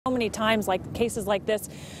many times, like cases like this,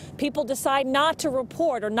 people decide not to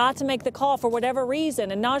report or not to make the call for whatever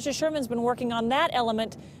reason. And Naja Sherman's been working on that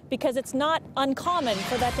element because it's not uncommon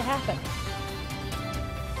for that to happen.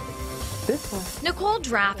 Nichole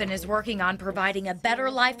Draffen is working on providing a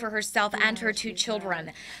better life for herself and her 2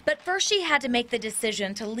 children. But first she had to make the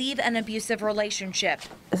decision to leave an abusive relationship.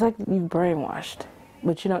 It's like you're brainwashed,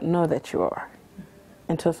 but you don't know that you are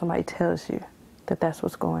until somebody tells you that that's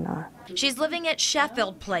what's going on. She's living at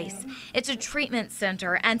Sheffield Place. It's a treatment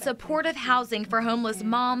center and supportive housing for homeless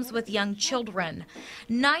moms with young children.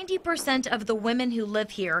 90% of the women who live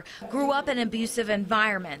here grew up in abusive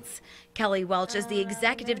environments. Kelly Welch is the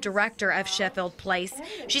executive director of Sheffield Place.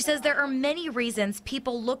 She says there are many reasons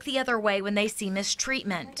people look the other way when they see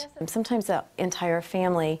mistreatment. Sometimes the entire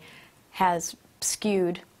family has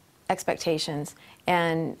skewed expectations,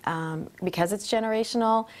 and because it's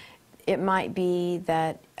generational, it might be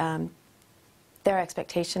that their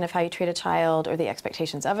expectation of how you treat a child or the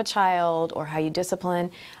expectations of a child or how you discipline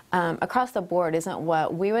across the board isn't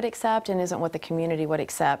what we would accept and isn't what the community would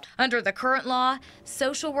accept. Under the current law,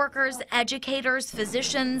 social workers, educators,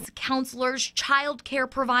 physicians, counselors, child care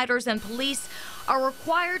providers, and police are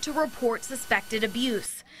required to report suspected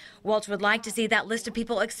abuse. Welch would like to see that list of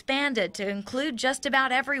people expanded to include just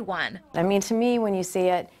about everyone. I mean, to me, when you see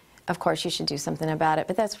it, of course you should do something about it,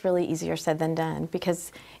 but that's really easier said than done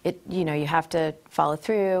because you have to follow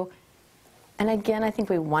through. And again, I think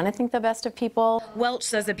we want to think the best of people. Welch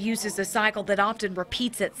says abuse is a cycle that often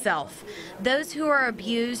repeats itself. Those who are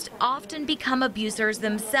abused often become abusers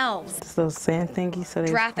themselves. So sand thingy, so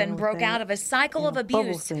Draffen broke out of a cycle of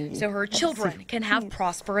abuse so her children can have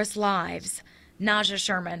prosperous lives. Naja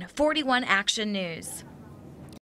Sherman, 41 Action News.